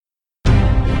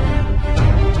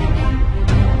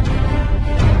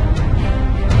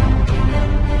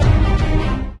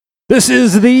This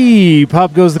is the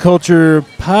Pop Goes the Culture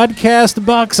podcast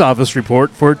box office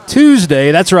report for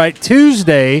Tuesday. That's right,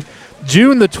 Tuesday,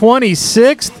 June the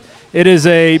 26th. It is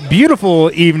a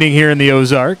beautiful evening here in the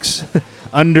Ozarks,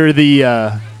 under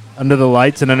the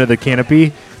lights and under the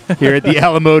canopy here at the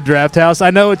Alamo Drafthouse. I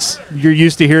know you're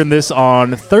used to hearing this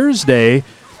on Thursday,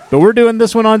 but we're doing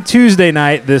this one on Tuesday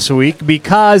night this week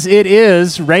because it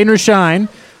is, rain or shine,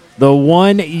 the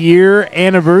 1 year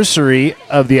anniversary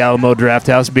of the Alamo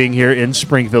Drafthouse being here in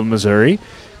Springfield, Missouri.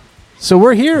 So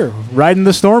we're here, riding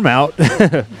the storm out.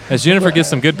 As Jennifer gets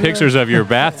some good pictures of your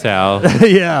bath towel.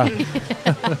 Yeah.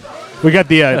 We got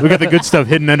the good stuff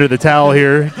hidden under the towel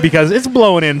here because it's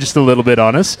blowing in just a little bit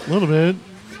on us. A little bit.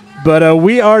 But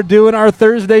we are doing our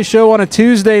Thursday show on a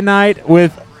Tuesday night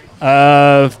with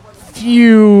a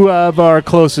few of our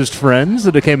closest friends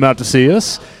that came out to see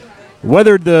us.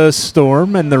 Weathered the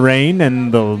storm and the rain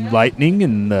and the lightning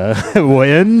and the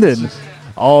wind and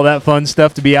all that fun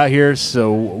stuff to be out here.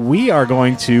 So we are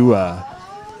going to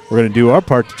do our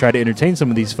part to try to entertain some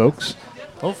of these folks.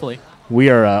 Hopefully. We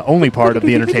are only part of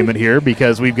the entertainment here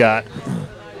because we got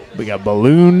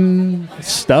balloon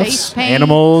stuffs,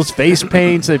 animals, face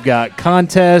paints. They've got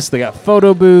contests. They got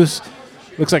photo booths.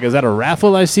 Looks like, is that a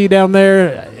raffle I see down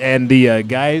there? And the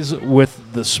guys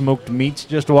with the smoked meats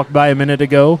just walked by a minute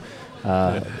ago.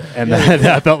 And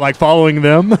I felt like following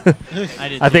them.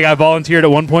 I think I volunteered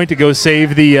at one point to go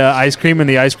save the ice cream in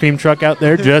the ice cream truck out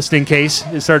there just in case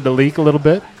it started to leak a little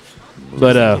bit.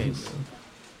 But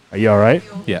are you all right?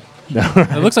 Yeah.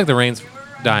 It looks like the rain's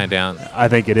dying down. I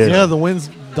think it is. Yeah, the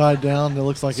wind's died down. It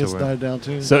looks like it's died down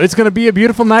too. So it's going to be a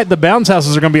beautiful night. The bounce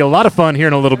houses are going to be a lot of fun here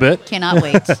in a little bit. Cannot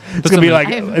wait. It's going to be like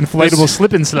inflatable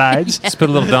slip-and slides. Just put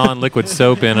a little Dawn liquid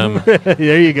soap in them.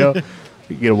 There you go.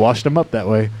 You get to wash them up that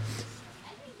way.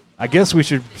 I guess we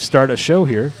should start a show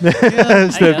here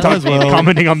instead of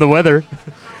commenting on the weather.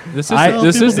 This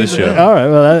is the show. All right.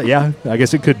 Well, yeah, I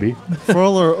guess it could be. For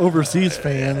all our overseas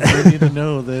fans, they need to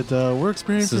know that we're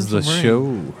experiencing This is the some rain.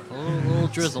 show. A little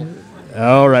drizzle.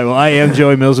 All right. Well, I am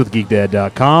Joey Mills with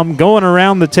GeekDad.com. Going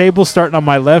around the table, starting on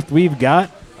my left, we've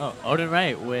got Odin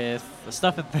Wright with the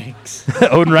Stuff and Things.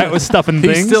 Odin Wright with Stuff and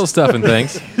Things. He's still stuffing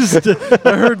things.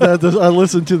 I heard that. I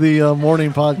listened to the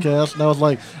morning podcast, and I was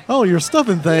like, "Oh, you're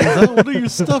stuffing things. What are you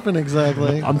stuffing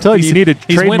exactly?" I'm telling you, you need to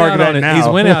trademark that now. He's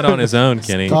went out on his own,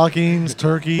 Kenny. Stockings,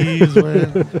 turkeys.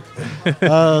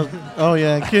 Oh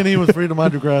yeah, Kenny with Freedom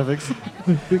Hydrographics.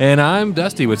 And I'm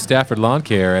Dusty with Stafford Lawn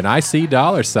Care, and I see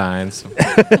dollar signs.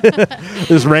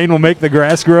 This rain will make the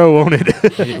grass grow, won't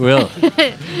it? It will.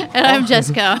 And I'm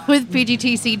Jessica with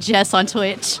PGTC Jess on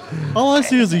Twitch. All I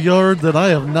see is a yard that I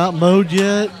have not mowed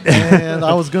yet, and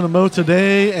I was going to mow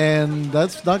today, and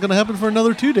that's not going to happen for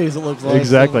another 2 days, it looks like.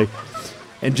 Exactly. So.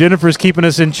 And Jennifer's keeping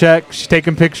us in check. She's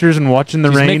taking pictures and watching the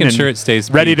She's rain. making and sure it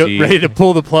stays ready PG. to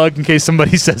pull the plug in case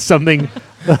somebody says something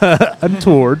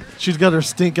untoward. She's got her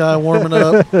stink eye warming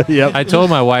up. Yep. I told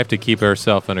my wife to keep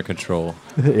herself under control.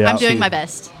 Yeah. I'm doing my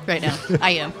best right now.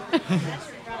 I am.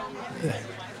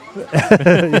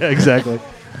 Yeah, exactly.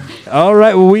 All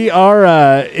right, well, we are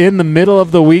in the middle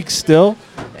of the week still,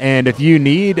 and if you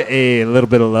need a little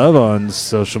bit of love on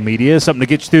social media, something to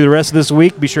get you through the rest of this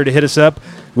week, be sure to hit us up.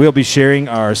 We'll be sharing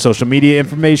our social media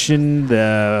information,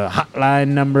 the hotline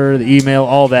number, the email,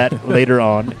 all that later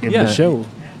on in the show.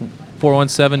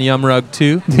 417 Yumrug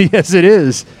 2. Yes, it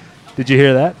is. Did you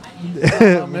hear that?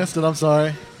 I missed it. I'm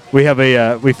sorry. We have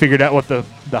we figured out what the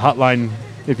hotline,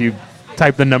 if you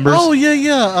type the numbers. Oh,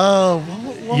 yeah.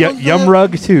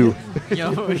 Yumrug 2.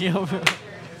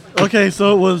 Okay,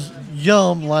 so it was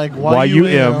yum, like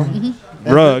Y-U-M.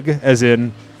 Rug, as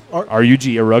in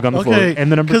R-U-G, a rug on the floor,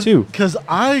 and the number 2. Because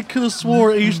I could have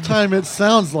swore each time it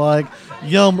sounds like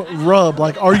yum rub,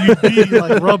 like R-U-B,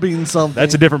 like rubbing something.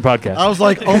 That's a different podcast. I was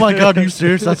like, oh my God, are you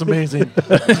serious? That's amazing.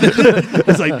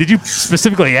 It's like, did you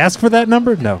specifically ask for that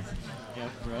number? No.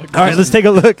 All right, let's take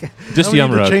a look. Just We need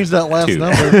Yumrug to change that last 2.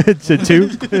 number. To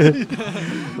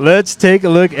 2. Let's take a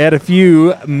look at a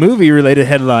few movie-related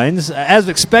headlines. As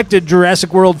expected,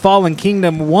 Jurassic World Fallen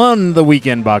Kingdom won the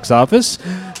weekend box office,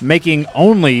 making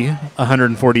only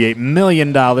 $148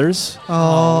 million.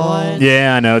 Oh,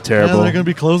 Yeah, I know, yeah, terrible. they're going to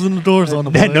be closing the doors on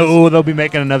the place. No, they'll be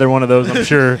making another one of those, I'm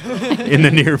sure, in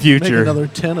the near Make future. another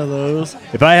 10 of those.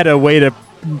 If I had a way to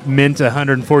mint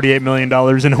 $148 million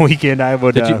in a weekend, I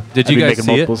would. Did you I'd be guys making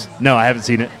see it? multiples. No, I haven't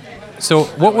seen it. So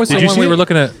what was Did the you one see we it? were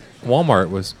looking at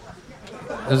Walmart? Was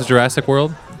Jurassic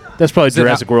World? That's probably Is it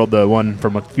Jurassic World, the one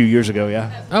from a few years ago,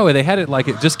 yeah. Oh, they had it like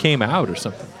it just came out or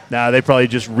something. Nah, they probably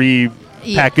just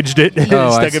Yeah. packaged it, Oh,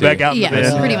 I stuck it back see. out in the Yeah,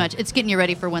 bin. pretty much. It's getting you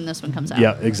ready for when this one comes out.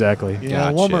 Yeah, exactly.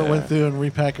 Yeah, Gotcha. Walmart went through and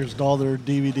repackaged all their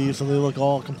DVDs, so they look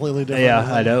all completely different.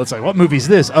 Yeah, I know. It's like, what movie's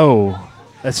this? Oh,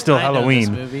 that's still I know this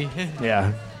Halloween. movie.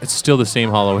 Yeah. It's still the same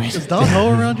Halloween. Is Don Ho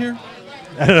around here?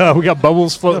 I don't know. We got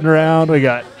bubbles floating around. We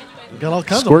got Got all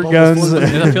kinds Squirt of bubbles guns. floating.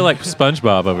 And I feel like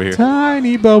SpongeBob over here.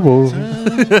 tiny bubbles.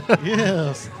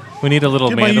 Yes. We need a little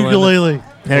Get my mandolin. ukulele.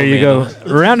 There you go.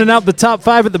 Rounding out the top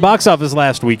 5 at the box office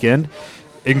last weekend,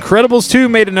 Incredibles 2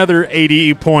 made another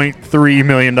 $80.3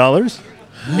 million.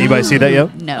 Anybody see that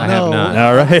yet? No. I have No. not.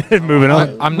 All right, moving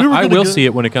on. I gonna will go- see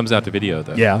it when it comes out to video,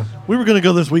 though. Yeah. We were going to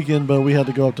go this weekend, but we had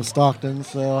to go up to Stockton,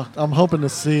 so I'm hoping to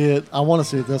see it. I want to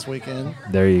see it this weekend.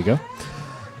 There you go.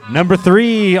 Number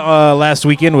 3 last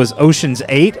weekend was Ocean's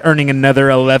 8, earning another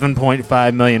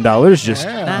 $11.5 million, just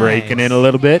Yeah. breaking Nice. in a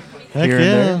little bit Heck here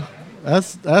yeah.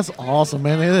 That's awesome,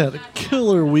 man. They had a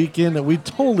killer weekend that we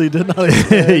totally did not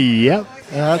expect. and there. Yep.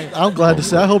 And I'm glad to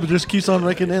see. I hope it just keeps on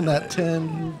raking in that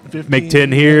 10, 15. Make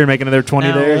 10 here, make another 20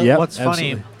 Now, there. Yep. What's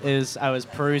absolutely. funny is I was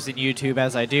perusing YouTube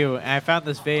as I do, and I found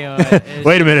this video. It's-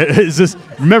 Wait a minute. Is this?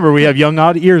 Remember, we have young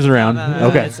odd ears around. No,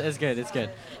 Okay. it's good. It's good.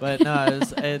 But no,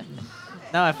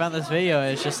 no, I found this video.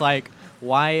 It's just like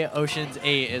why Ocean's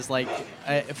 8 is like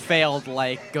it failed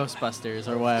like Ghostbusters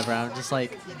or whatever. I'm just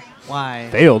like, why?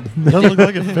 Failed. Doesn't look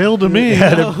like it failed to me.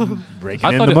 Breaking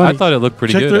I in thought, the it, money. I thought it looked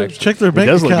pretty check good, their actually. check their bank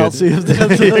does look account. good. See if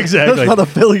that's, Exactly. that's not a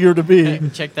failure to be.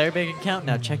 Check their bank account.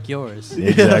 Now check yours.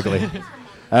 Exactly.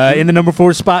 In the number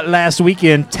 4 spot last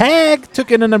weekend, Tag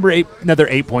took in another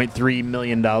 $8.3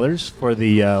 million for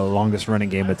the longest running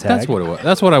game of Tag. That's what it was.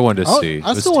 That's what I wanted to I see.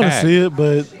 was still want to Tag. see it,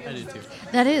 but I do too.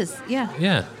 That is, yeah.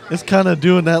 Yeah. it's kind of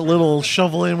doing that little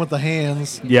shovel in with the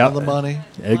hands. Yeah. on the money.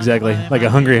 Exactly. Like a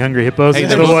hungry hippos. Hey,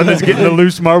 It's they're the one that's getting the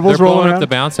loose marbles They're rolling blowing up around. the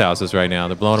bounce houses right now.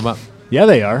 They're blowing them up Yeah,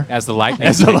 they are. as the lightning.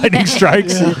 As the lightning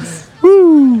strikes.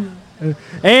 Woo!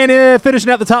 And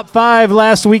finishing out the top 5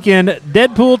 last weekend,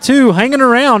 Deadpool 2 hanging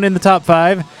around in the top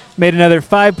 5, made another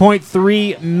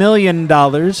 $5.3 million.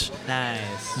 Nice.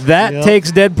 That Yep.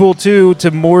 takes Deadpool 2 to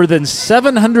more than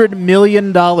 $700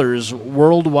 million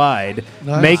worldwide,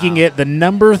 Nice. making it the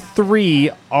number 3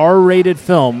 R-rated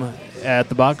film at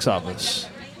the box office.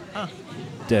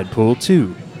 Deadpool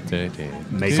 2.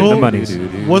 Making So, the money.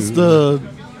 What's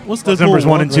the numbers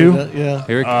 1 and 2? Yeah,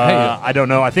 Here it, I don't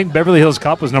know. I think Beverly Hills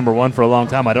Cop was number 1 for a long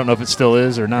time. I don't know if it still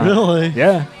is or not. really?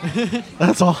 Yeah.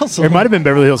 That's awesome. It might have been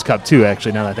Beverly Hills Cop 2,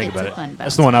 actually, now that I think It's about a it. fun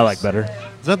That's the one I like better.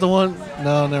 Is that the one?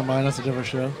 No, never mind. That's a different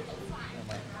show.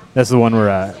 That's the one where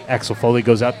Axel Foley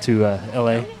goes out to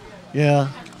L.A. Yeah.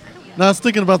 No, I was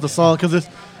thinking about the song because it's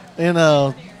in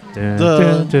not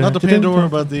the Pandora,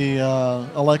 but the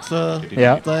Alexa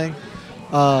Yeah. thing.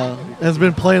 Has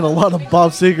been playing a lot of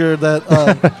Bob Seger. That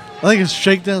I think it's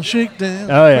Shakedown,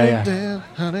 Shakedown. Oh, yeah, Shakedown,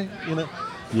 honey. You know.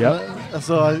 Yep.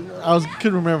 So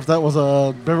couldn't remember if that was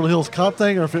a Beverly Hills Cop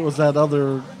thing or if it was that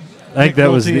other. I think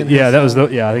that was Nick Nolte the, and yeah, his that was song.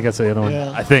 the, yeah, I think that's the other one.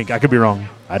 Yeah. I think I could be wrong.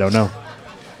 I don't know.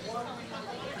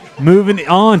 Moving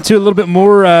on to a little bit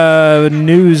more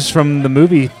news from the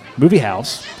movie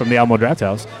house, from the Alamo Draft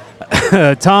House.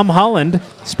 Tom Holland,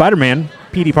 Spider-Man,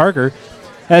 P.D. Parker,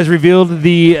 has revealed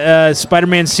the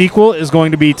Spider-Man sequel is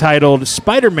going to be titled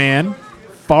Spider-Man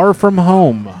Far From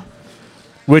Home,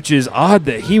 which is odd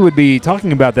that he would be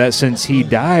talking about that since he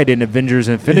died in Avengers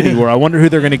Infinity War. I wonder who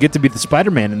they're going to get to be the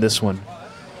Spider-Man in this one.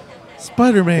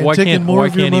 Spider-Man why taking can't more why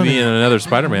of your can't he money. be in another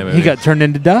Spider-Man movie? He got turned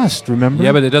into dust, remember?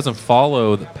 yeah, but it doesn't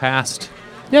follow the past.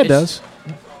 yeah, it It's- does.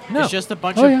 It's just a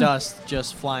bunch Oh, of yeah. dust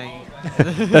just flying.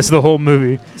 That's the whole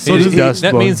movie. So It's dust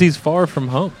that blowing. means he's far from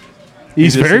home.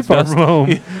 He's just very is far dust. from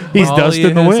home. He's All dust he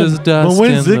in the is is wind. dust But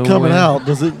when's in it the coming wind. out?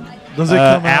 Does it come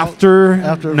out After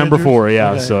number Avengers? 4,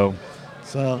 yeah. Okay. So,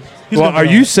 So he's well, gonna are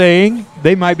be you on. saying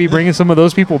they might be bringing some of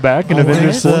those people back in I think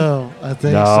Avengers 4? so. I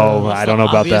think No, so. I don't know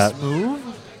about Obvious that. move.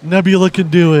 Nebula can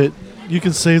do it. You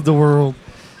can save the world,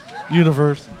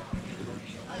 universe.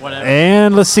 Whatever.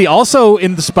 And let's see. Also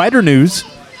in the Spider news,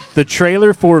 the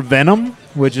trailer for Venom,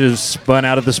 which is spun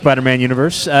out of the Spider-Man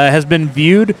universe, has been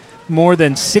viewed more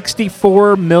than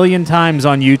 64 million times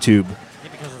on YouTube.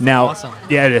 Because it's Now, awesome.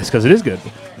 yeah, it is because it is good.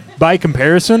 By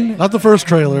comparison, Not the first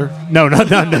trailer. no, no,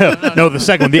 the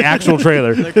second one, the actual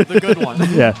trailer. The good one.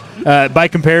 Yeah. By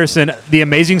comparison, The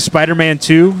Amazing Spider-Man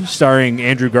 2, starring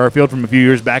Andrew Garfield from a few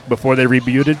years back before they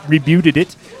rebooted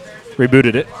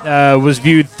it, was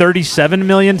viewed 37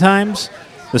 million times.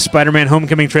 The Spider-Man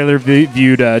Homecoming trailer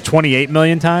viewed 28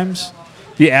 million times.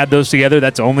 If you add those together,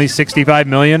 that's only 65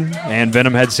 million, and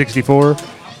Venom had 64.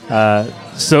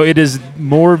 So it is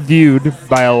more viewed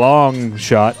by a long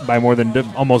shot, by more than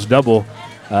almost double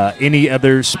any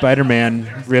other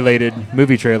Spider-Man related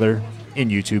movie trailer in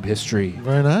YouTube history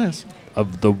Very nice.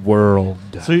 of the world.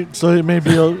 So it may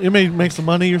be it may make some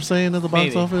money. You're saying at the box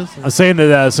Maybe. office. I was saying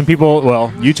that some people,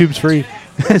 YouTube's free,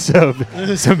 so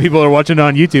some people are watching it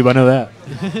on YouTube. I know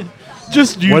that.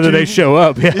 Just YouTube. Whether they show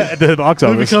up at the box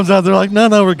Movie office. comes out, they're like, no,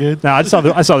 we're good. No, I saw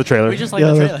the trailer. We just like Yeah,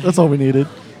 the that, trailer. that's all we needed.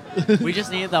 We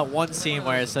just needed that one scene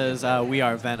where it says "We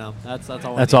are Venom." That's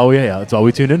all. That's all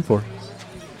we tuned in for.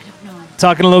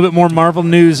 Talking a little bit more Marvel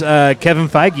news, Kevin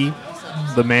Feige,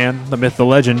 the man, the myth, the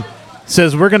legend,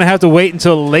 says we're going to have to wait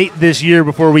until late this year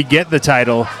before we get the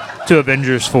title to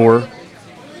Avengers 4,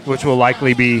 which will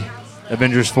likely be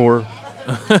Avengers 4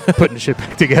 putting shit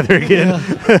back together again.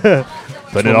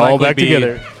 Putting it will all likely back be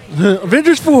together.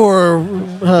 Avengers 4.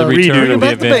 The return redo. of the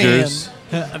Back the Avengers.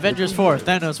 Avengers 4.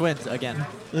 Thanos wins again.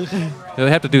 They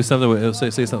have to do something with it'll say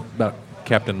something about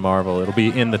Captain Marvel. It'll be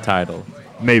in the title.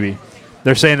 Maybe.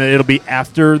 They're saying that it'll be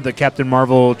after the Captain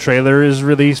Marvel trailer is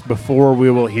released before we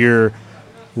will hear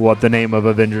what the name of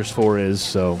Avengers 4 is.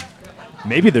 So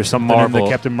maybe there's something in the Marvel.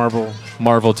 Captain Marvel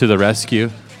Marvel to the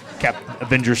rescue.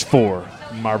 Avengers 4.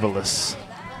 Marvelous.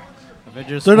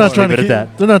 Avengers. They're not 4. trying to Leave it keep, at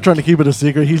that. they're not trying to keep it a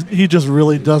secret. He just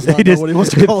really does not know what he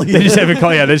wants to call it. They just haven't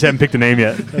called. Yeah, they just haven't picked a name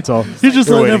yet. That's all. He's just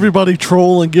We're letting waiting. everybody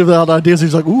troll and give out ideas.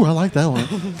 He's like, ooh, I like that one.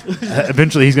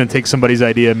 Eventually, he's going to take somebody's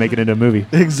idea and make it into a movie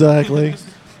Exactly.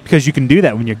 because you can do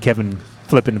that when you're Kevin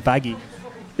flipping Feige.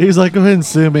 He's like, go ahead and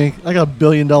sue me. I got $1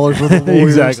 billion worth of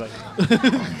lawyers. Exactly.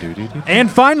 And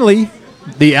finally,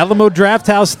 the Alamo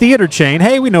Drafthouse Theater chain.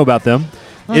 Hey, we know about them.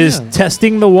 Is yeah.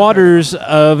 testing the waters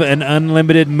of an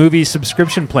unlimited movie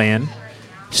subscription plan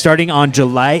starting on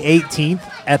July 18th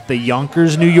at the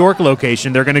Yonkers, New York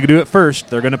location. They're going to do it first.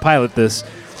 They're going to pilot this.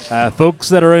 Folks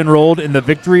that are enrolled in the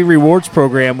Victory Rewards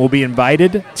program will be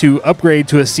invited to upgrade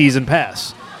to a season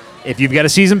pass. If you've got a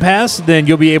season pass, then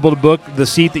you'll be able to book the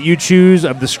seat that you choose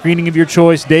of the screening of your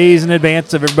choice days in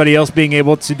advance of everybody else being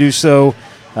able to do so,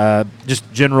 just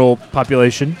general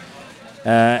population.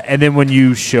 And then when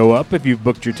you show up, if you've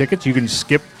booked your tickets, you can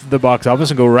skip the box office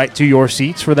and go right to your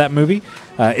seats for that movie.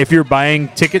 If you're buying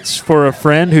tickets for a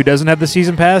friend who doesn't have the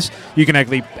season pass, you can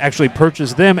actually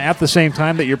purchase them at the same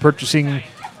time that you're purchasing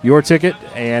your ticket,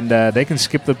 and they can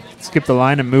skip the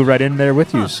line and move right in there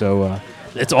with you. So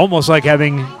it's almost like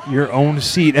having your own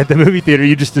seat at the movie theater.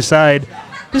 You just decide,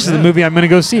 this is the movie I'm going to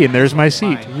go see, and there's my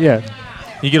seat. Yeah.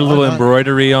 You get a little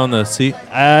embroidery on the seat.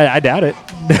 I doubt it.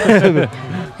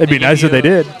 It'd be nice if they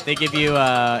did. They give you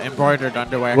embroidered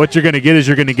underwear. What you're going to get is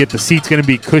the seat's going to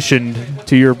be cushioned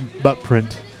to your butt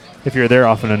print if you're there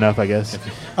often enough, I guess.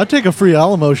 I'd take a free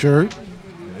Alamo shirt.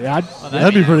 Yeah,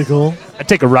 That'd be pretty cool. I'd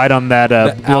take a ride on that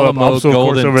The blow-up Alamo obstacle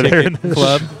course Golden over there. Ticket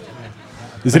Club.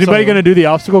 Is anybody going to do the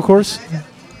obstacle course?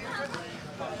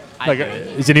 I Like, do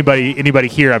it. is anybody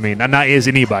here? I mean, not is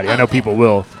anybody. I know people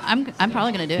will. I'm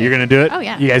probably gonna do it. You're going to do it? Oh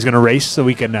yeah. You guys going to race so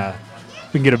we can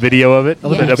get a video of it?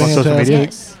 That'd Put be it up on social fantastic. media?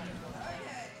 Yes.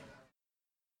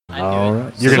 All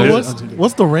right. So You're going to do it?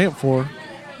 what's the ramp for?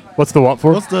 What's the what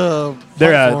for? What's the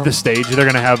They're platform? the stage. They're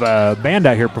going to have a band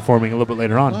out here performing a little bit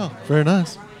later on. Oh, very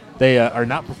nice. They are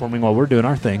not performing while we're doing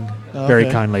our thing. Very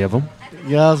Okay. kindly of them.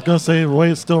 Yeah, I was gonna say the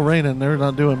way it's still raining, they're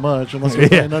not doing much unless we're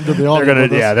playing under the awning.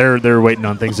 with us. They're waiting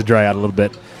on things to dry out a little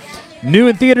bit. New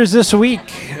in theaters this week,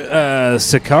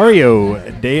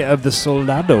 Sicario: Day of the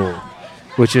Soldado,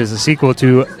 which is a sequel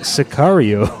to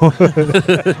Sicario.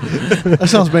 That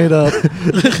sounds made up.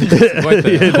 Quite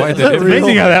the It's difference.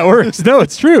 amazing how that works. No,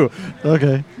 it's true.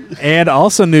 Okay. And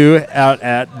also new out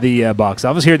at the box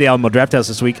office here at the Alamo Drafthouse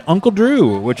this week, Uncle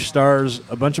Drew, which stars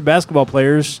a bunch of basketball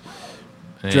players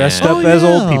dressed And up Oh, as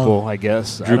old yeah. people, I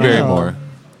guess. I Drew don't know. Barrymore.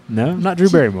 No, not Drew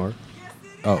Barrymore.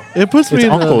 Oh, It puts me It's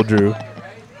in Uncle a, Drew.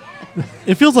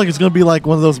 It feels like it's gonna be like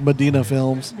one of those Medina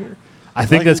films. I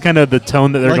think Like- that's kind of the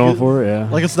tone that they're like going it- for. Yeah,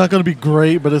 Like it's not gonna be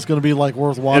great, but it's gonna be like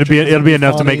worth watching. it'll be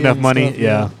enough to funny make enough and money. stuff,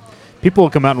 Yeah. People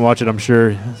will come out and watch it, I'm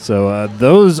sure. So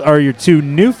those are your two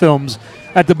new films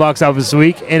at the box office this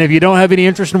week. And if you don't have any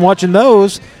interest in watching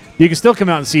those, you can still come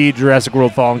out and see Jurassic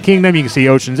World: Fallen Kingdom. You can see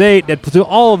Ocean's 8, Deadpool 2,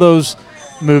 all of those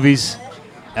movies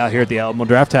out here at the Alamo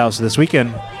Drafthouse this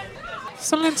weekend.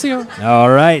 Silencio. All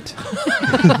right.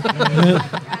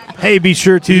 Hey, be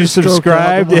sure to You stroke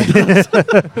subscribe.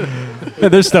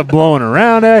 out There's stuff blowing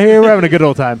around out here. We're having a good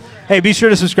old time. Hey, be sure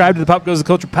to subscribe to the Pop Goes the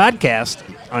Culture podcast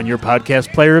on your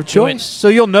podcast player of choice so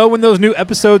you'll know when those new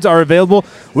episodes are available.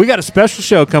 We got a special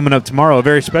show coming up tomorrow, a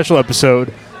very special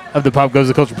episode of the Pop Goes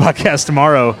the Culture podcast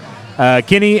tomorrow.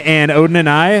 Kenny and Odin and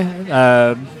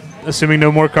I, assuming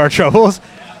no more car troubles,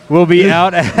 will be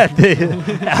out at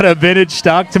Vintage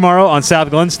Stock tomorrow on South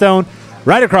Glenstone,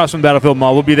 right across from Battlefield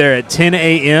Mall. We'll be there at 10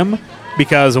 a.m.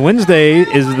 because Wednesday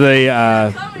is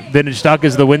the Vintage Stock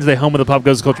is the Wednesday home of the Pop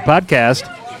Goes the Culture podcast.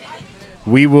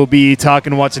 We will be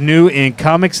talking what's new in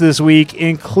comics this week,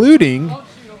 including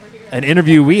an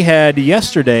interview we had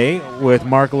yesterday with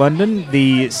Mark London,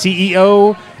 the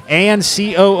CEO and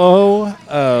COO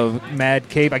of Mad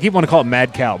Cave. I keep wanting to call it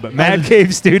Mad Cow, but Mad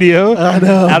Cave Studio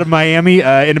out of Miami,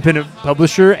 independent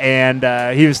publisher,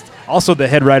 and he was also the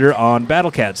head writer on Battle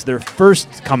Cats, their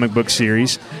first comic book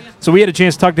series. So we had a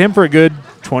chance to talk to him for a good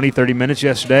 20, 30 minutes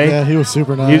yesterday. Yeah, he was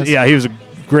super nice. He was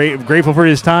grateful for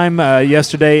his time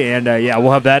yesterday, and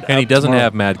we'll have that. And he doesn't tomorrow.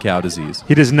 have mad cow disease.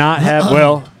 He does not have.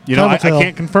 Well, I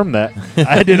can't confirm that.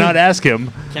 I did not ask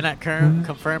him. Cannot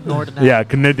confirm nor deny. Yeah,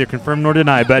 can neither confirm nor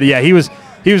deny. But yeah, he was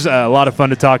a lot of fun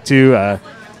to talk to,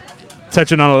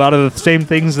 touching on a lot of the same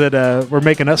things that were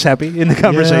making us happy in the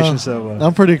conversation. Yeah, So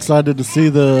I'm pretty excited to see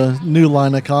the new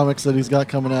line of comics that he's got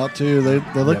coming out too.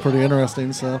 They look pretty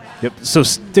interesting. So yep. So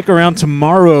stick around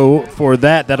tomorrow for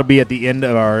that. That'll be at the end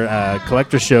of our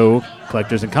collectors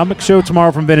and comic show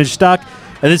tomorrow from Vintage Stock.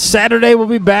 And then Saturday we'll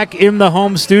be back in the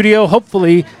home studio.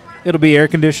 Hopefully it'll be air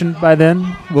conditioned by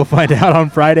then. We'll find out on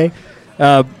Friday.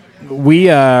 We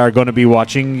are going to be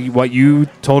watching what you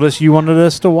told us you wanted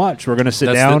us to watch. We're going to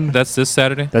sit down. That's this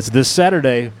Saturday? That's this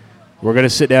Saturday. We're going to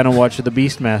sit down and watch The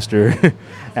Beastmaster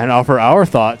and offer our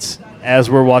thoughts as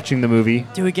we're watching the movie.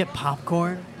 Do we get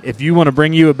popcorn? If you want to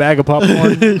bring you a bag of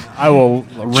popcorn, I will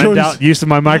rent out use of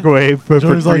my microwave.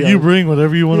 Joey's like, you bring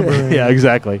whatever you want to bring. Yeah,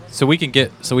 exactly. So we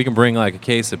can bring like a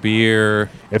case of beer.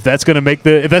 If that's going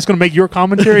to make your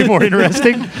commentary more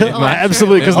interesting,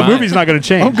 absolutely, because the movie's not going to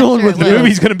change. I'm going with the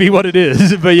movie's going to be what it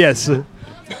is. But yes,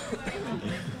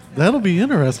 that'll be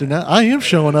interesting. I am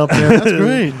showing up there. That's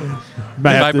great. If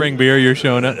I bring beer, you're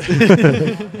showing up.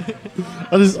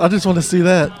 I just want to see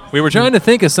that. We were trying to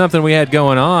think of something we had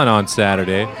going on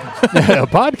Saturday. A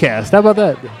podcast. How about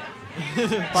that?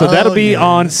 So that'll be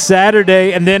on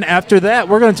Saturday, and then after that,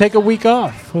 we're going to take a week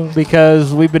off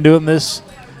because we've been doing this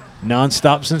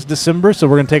nonstop since December. So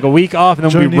we're going to take a week off, and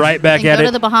then we'll be right back at Go it.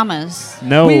 to the Bahamas.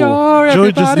 No, We are, Joey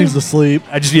everybody. just needs to sleep.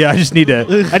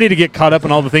 I need to get caught up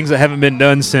on all the things that haven't been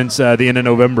done since the end of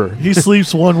November, He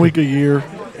sleeps 1 week a year.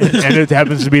 and it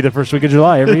happens to be the first week of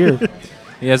July every year.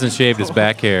 He hasn't shaved his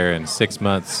back hair in 6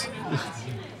 months.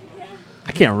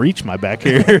 I can't reach my back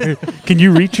hair. Can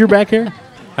you reach your back hair?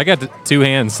 I got the 2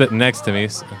 hands sitting next to me.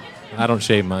 So I don't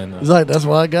shave mine though. He's like, that's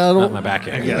what I got. Not my back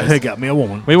hair. They got me a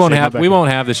woman. We won't Shave my have back we hair.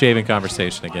 won't have the shaving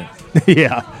conversation again.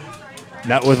 Yeah,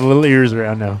 not with little ears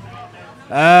around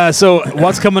now. So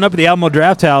what's coming up at the Alamo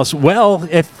Draft House? Well,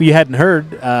 if you hadn't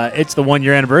heard, it's the 1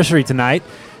 year anniversary tonight.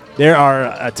 There are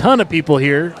a ton of people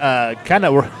here.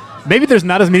 Maybe there's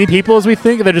not as many people as we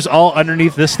think. They're just all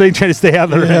underneath this thing trying to stay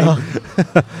out of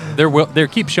the rain. They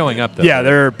keep showing up though. Yeah,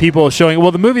 there are people showing.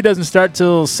 Well, the movie doesn't start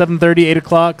till 7:30, 8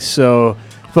 o'clock, so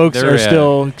folks They're, are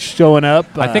still showing up.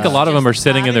 I think a lot of them are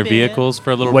sitting in their vehicles for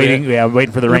a little waiting. bit. Yeah,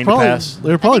 waiting for the rain to pass.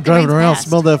 They're probably the driving rain's around, passed.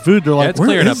 smell that food. They're Yeah, like, it's where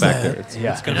clearing is up back that? there. It's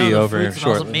Yeah. going to be over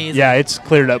shortly. Amazing. Yeah, it's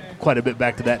cleared up quite a bit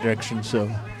back to that direction.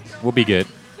 So We'll be good.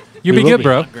 You'll We be will good, be.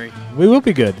 bro. we will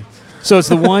be good. So it's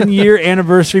the 1 year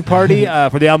anniversary party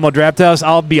for the Alamo Draft House.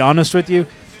 I'll be honest with you.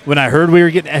 When I heard we were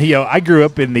getting, I grew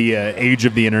up in the age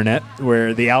of the internet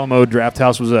where the Alamo Draft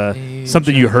House was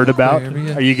something you heard about.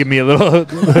 Aquarius. Are you giving me a little?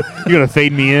 You gonna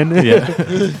fade me in?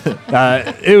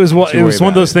 Yeah. It was one worry of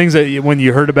about those things that when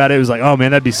you heard about it, it was like, oh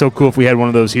man, that'd be so cool if we had one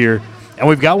of those here. And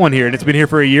we've got one here, and it's been here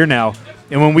for a year now.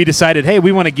 And when we decided, hey,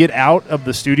 we want to get out of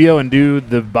the studio and do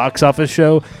the box office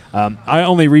show, I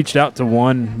only reached out to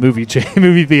one movie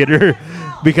theater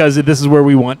because this is where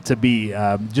we want to be.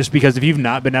 Just because if you've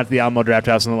not been out to the Alamo Draft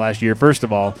House in the last year, first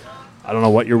of all, I don't know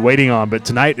what you're waiting on, but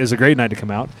tonight is a great night to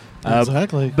come out.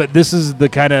 Exactly. But this is the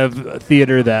kind of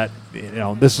theater that,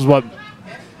 this is what,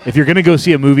 if you're going to go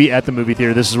see a movie at the movie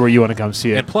theater, this is where you want to come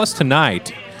see it. And plus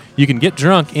tonight, you can get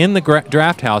drunk in the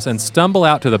draft house and stumble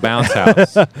out to the bounce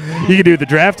house. You can do the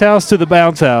draft house to the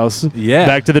bounce house. Yeah.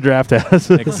 Back to the draft house.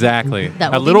 Exactly.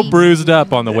 That A would be little me. bruised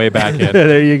up on the way back in.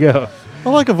 There you go.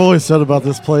 Well, like I've always said about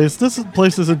this place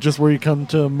isn't just where you come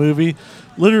to a movie.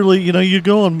 Literally, you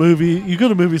go to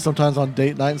movies sometimes on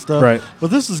date night and stuff. Right.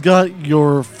 But this has got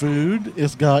your food.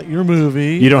 It's got your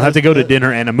movie. You don't have to go to It's-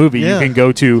 dinner and a movie. Yeah. You can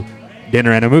go to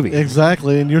dinner and a movie.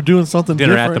 Exactly, and you're doing something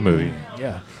Dinner at different. the movie.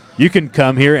 Yeah. You can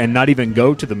come here and not even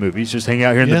go to the movies. Just hang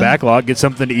out here in the Yeah. back lot, get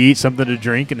something to eat, something to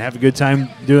drink, and have a good time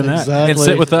doing that. Exactly. And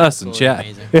sit with us and chat.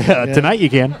 Amazing. Yeah, Yeah. tonight you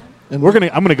can. And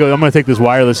I'm gonna take this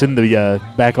wireless in the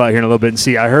back lot here in a little bit and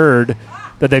see. I heard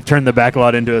that they've turned the back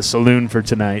lot into a saloon for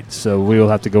tonight, so we will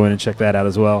have to go in and check that out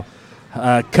as well.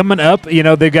 Coming up,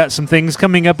 they've got some things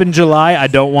coming up in July. I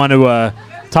don't want to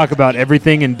talk about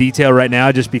everything in detail right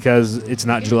now just because it's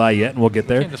not July yet, and we'll get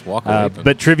there. Can't just walk away from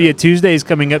But Trivia Tuesday is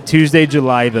coming up Tuesday,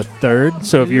 July the 3rd.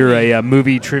 So if you're a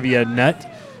movie trivia nut,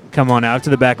 come on out to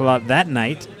the back lot that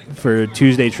night for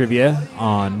Tuesday trivia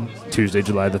on Tuesday,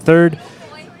 July the 3rd.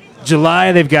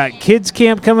 July, they've got kids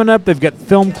camp coming up. They've got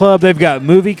film club. They've got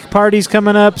movie parties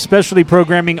coming up, specialty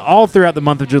programming all throughout the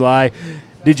month of July.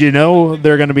 Did you know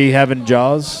they're going to be having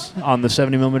Jaws on the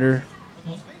 70 millimeter?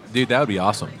 Dude, that would be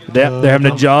awesome. They're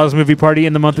having a Jaws movie party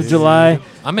in the month of July.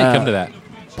 I may come to that.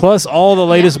 Plus all the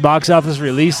latest box office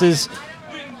releases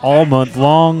all month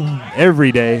long,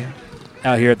 every day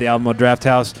out here at the Alamo Draft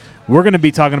House. We're going to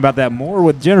be talking about that more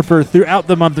with Jennifer throughout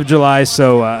the month of July.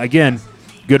 So, again,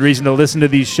 good reason to listen to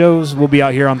these shows. We'll be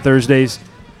out here on Thursdays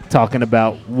talking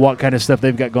about what kind of stuff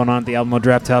they've got going on at the Alamo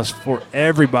Draft House for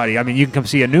everybody. I mean, you can come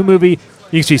see a new movie.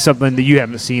 You can see something that you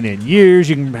haven't seen in years.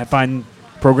 You can find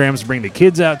programs to bring the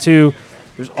kids out to.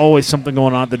 There's always something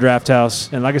going on at the Draft House.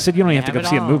 And like I said, you don't even have to Have go it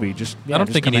see a all. movie. Just I don't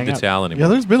just think you come need hang to out. tell anymore. Yeah,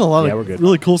 there's been a lot Yeah, we're of good.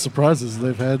 really cool surprises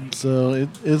they've had. So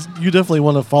you definitely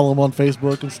want to follow them on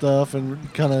Facebook and stuff,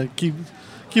 and kind of keep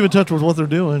in touch with what they're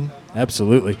doing.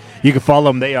 Absolutely. You can follow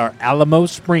them. They are Alamo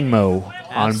Springmo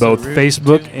on both Absolute.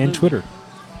 Facebook and Twitter.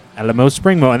 Alamo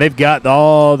Springmo. And they've got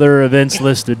all their events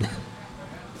listed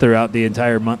throughout the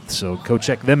entire month. So go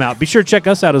check them out. Be sure to check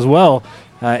us out as well.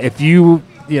 If you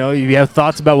have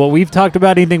thoughts about what we've talked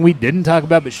about, anything we didn't talk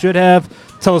about but should have,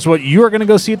 tell us what you are going to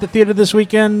go see at the theater this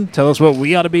weekend. Tell us what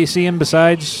we ought to be seeing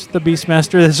besides the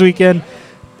Beastmaster this weekend.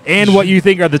 And what you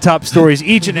think are the top stories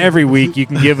each and every week. You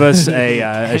can give us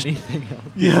whatever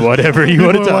you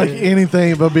want to People talk. like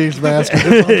anything but Beastmaster.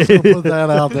 I'm just gonna put that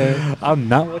out there. I'm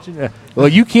not watching that. Well,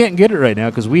 you can't get it right now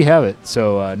because we have it.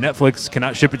 So Netflix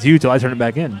cannot ship it to you till I turn it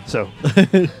back in. So,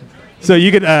 so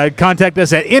you can contact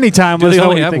us at any time. Do Let us they know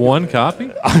what only you have think. one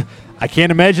copy? I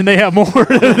can't imagine they have more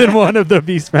than one of the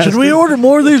Beastmasters. Should we order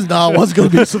more of these? No, one's going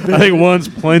to be I sufficient. think one's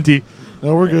plenty.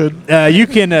 No, we're good. You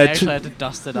can I actually had to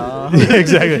dust it off.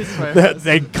 exactly. Swear.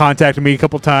 They contacted me a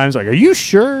couple times. Like, are you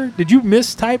sure? Did you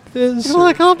mistype this? You're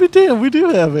like, I'll be damned. We do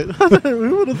have it.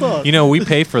 Who would have thought? You know, we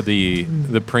pay for the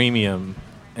premium,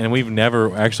 and we've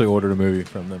never actually ordered a movie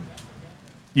from them.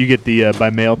 You get the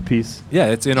by mail piece Yeah,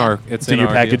 it's in our it's to in your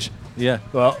our package. deal. Yeah.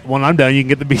 Well, when I'm done, you can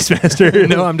get the Beastmaster.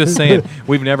 No, I'm just saying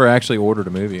we've never actually ordered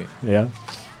a movie. Yeah,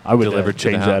 I would Delivered to the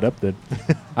change house. that up then.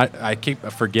 I keep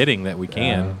forgetting that we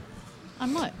can.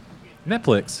 On what?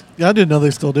 Netflix. Yeah, I didn't know they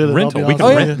still did it. Rental. I'll We be can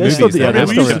honest rent with they you. still movies do- yeah, that they have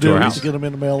still to we do come used to to do. our We used house. to get them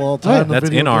in the mail all the Oh, yeah, time. the that's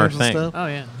video in our games and thing. stuff. Oh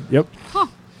yeah. Yep. Huh.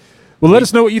 Well, let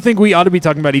us know what you think we ought to be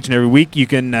talking about each and every week. You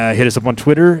can hit us up on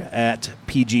Twitter at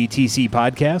PGTC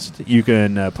Podcast. You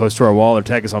can post to our wall or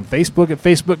tag us on Facebook at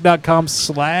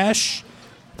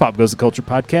facebook.com/Pop Goes the Culture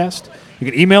Podcast.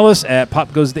 You can email us at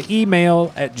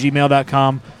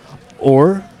popgoestheemail@gmail.com,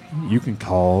 or you can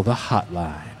call the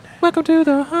hotline. Welcome to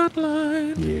the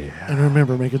hotline. Yeah. And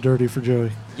remember, make it dirty for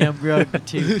Joey. Yum Rug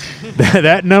 2.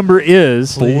 That number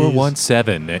is...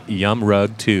 417 Yum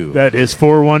Rug 2. That is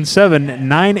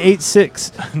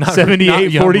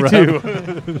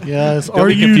 417-986-7842. Yeah, it's Don't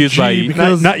be confused by- RUG Not,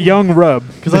 because not Young Rub.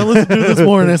 I listened to it this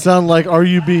morning. It sounded like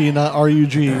RUB, not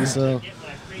RUG. So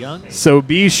Young. So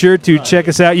be sure to check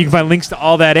us out. You can find links to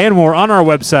all that and more on our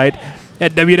website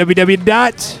at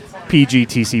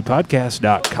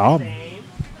www.pgtcpodcast.com.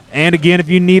 And again, if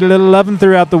you need a little loving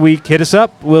throughout the week, hit us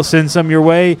up. We'll send some your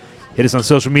way. Hit us on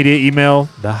social media, email,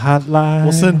 the hotline.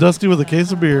 we'll send Dusty with a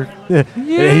case of beer.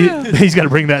 He's got to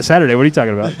bring that Saturday. What are you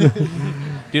talking about?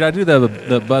 Dude, I do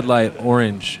the Bud Light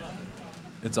Orange.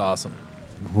 It's awesome.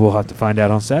 We'll have to find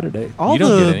out on Saturday. All You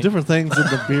don't get the any. different things in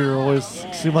the beer always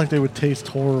seem like they would taste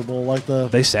horrible, like the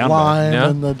They sound bad. lime Yeah.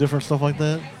 and the different stuff like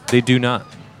that. They do not.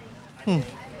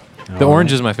 The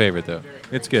orange is my favorite, though.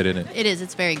 It's good, isn't it? It is.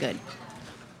 It's very good.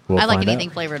 We'll I like find anything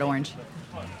out. flavored orange.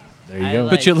 There you I go.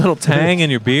 like- Put your little tang in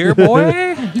your beer,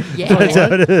 boy.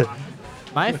 Yeah.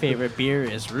 My favorite beer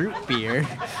is root beer.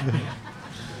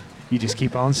 You just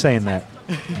keep on saying that.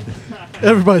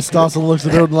 Everybody stops and looks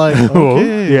at it and like, Oh,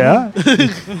 okay. yeah.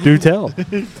 Do tell.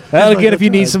 Well, again, if you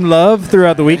need some love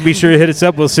throughout the week, be sure to hit us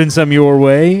up. We'll send some your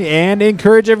way. And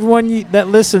encourage everyone that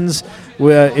listens,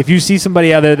 if you see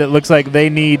somebody out there that looks like they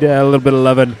need a little bit of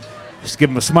loving, just give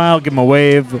them a smile, give them a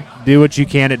wave, do what you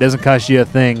can. It doesn't cost you a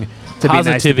thing to be nice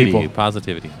to Positivity. people.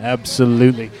 Positivity.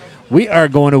 Absolutely. We are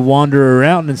going to wander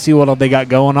around and see what all they got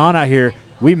going on out here.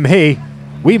 We may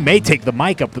take the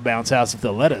mic up the bounce house if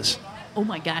they'll let us. Oh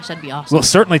my gosh, that'd be awesome. We'll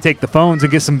certainly take the phones and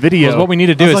get some video. Because what we need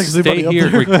to do I was is like, is stay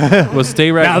anybody here. We'll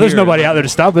stay right now, here. there's nobody out there to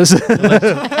stop us.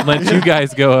 Let you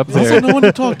guys go up Also, there. no one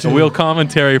to talk to. And we'll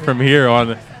commentary from here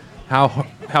on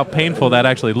how painful that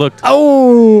actually looked.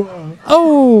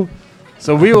 Oh.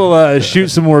 So we will shoot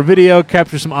some more video,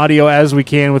 capture some audio as we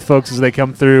can with folks as they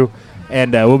come through,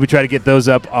 and we'll be trying to get those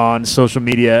up on social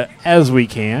media as we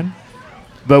can.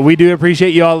 But we do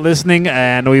appreciate you all listening,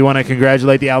 and we want to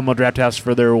congratulate the Alamo Draft House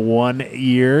for their 1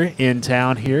 year in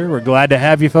town here. We're glad to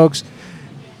have you folks.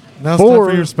 Now it's time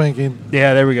for your spanking.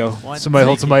 Yeah, there we go. Somebody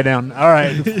hold somebody down. All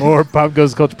right. For Pop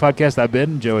Goes the Culture Podcast, I've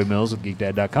been Joey Mills of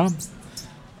GeekDad.com.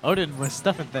 Odin was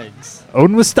stuffing things.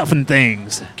 Odin was stuffing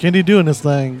things. Kenny doing his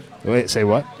thing. Wait, say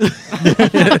what?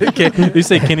 You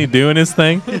say Kenny doing his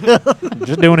thing?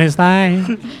 Just doing his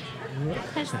thing.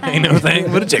 Ain't no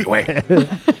thing but a takeaway.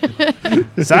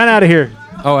 Sign out of here.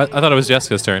 Oh, I thought it was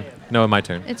Jessica's turn. No, my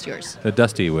turn. It's yours. The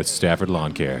Dusty with Stafford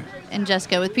Lawn Care. And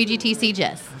Jessica with PGTC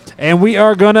Jess. And we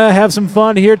are going to have some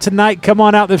fun here tonight. Come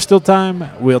on out. There's still time.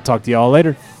 We'll talk to you all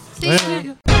later. See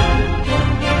ya.